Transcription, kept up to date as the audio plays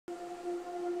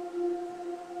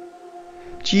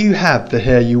Do you have the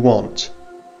hair you want?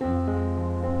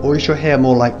 Or is your hair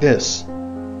more like this?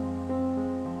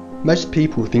 Most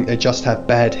people think they just have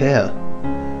bad hair.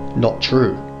 Not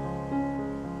true.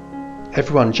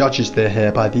 Everyone judges their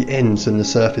hair by the ends and the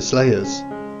surface layers.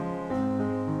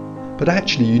 But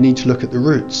actually you need to look at the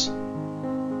roots.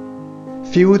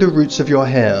 Feel the roots of your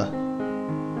hair,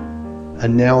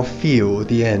 and now feel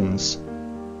the ends.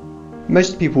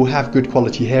 Most people have good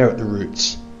quality hair at the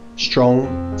roots,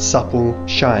 strong, supple,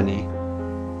 shiny.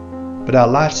 But our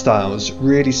lifestyles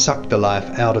really suck the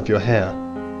life out of your hair.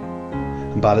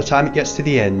 And by the time it gets to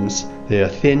the ends, they are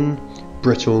thin,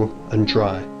 brittle and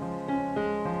dry.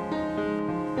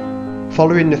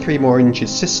 Following the 3 more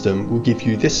inches system will give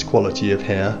you this quality of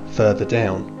hair further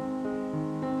down.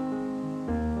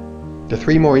 The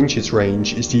 3 more inches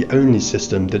range is the only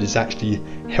system that is actually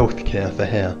healthcare for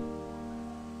hair.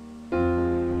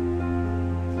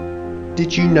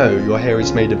 Did you know your hair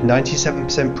is made of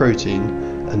 97% protein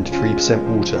and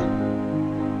 3% water?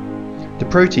 The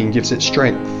protein gives it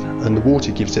strength and the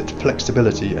water gives it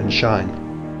flexibility and shine.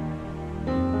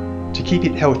 To keep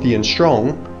it healthy and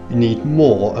strong, you need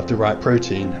more of the right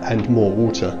protein and more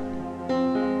water.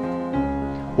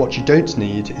 What you don't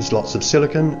need is lots of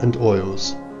silicone and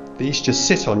oils. These just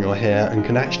sit on your hair and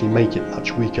can actually make it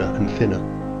much weaker and thinner.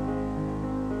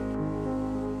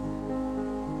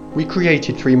 We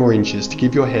created 3 more inches to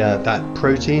give your hair that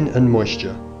protein and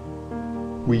moisture.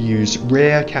 We use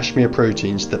rare cashmere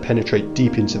proteins that penetrate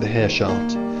deep into the hair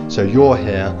shaft, so your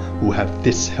hair will have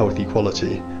this healthy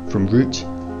quality from root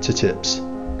to tips.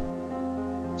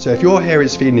 So if your hair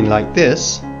is feeling like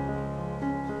this,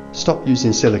 stop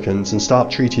using silicones and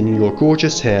start treating your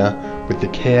gorgeous hair with the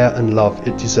care and love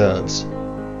it deserves,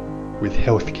 with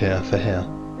healthcare for hair.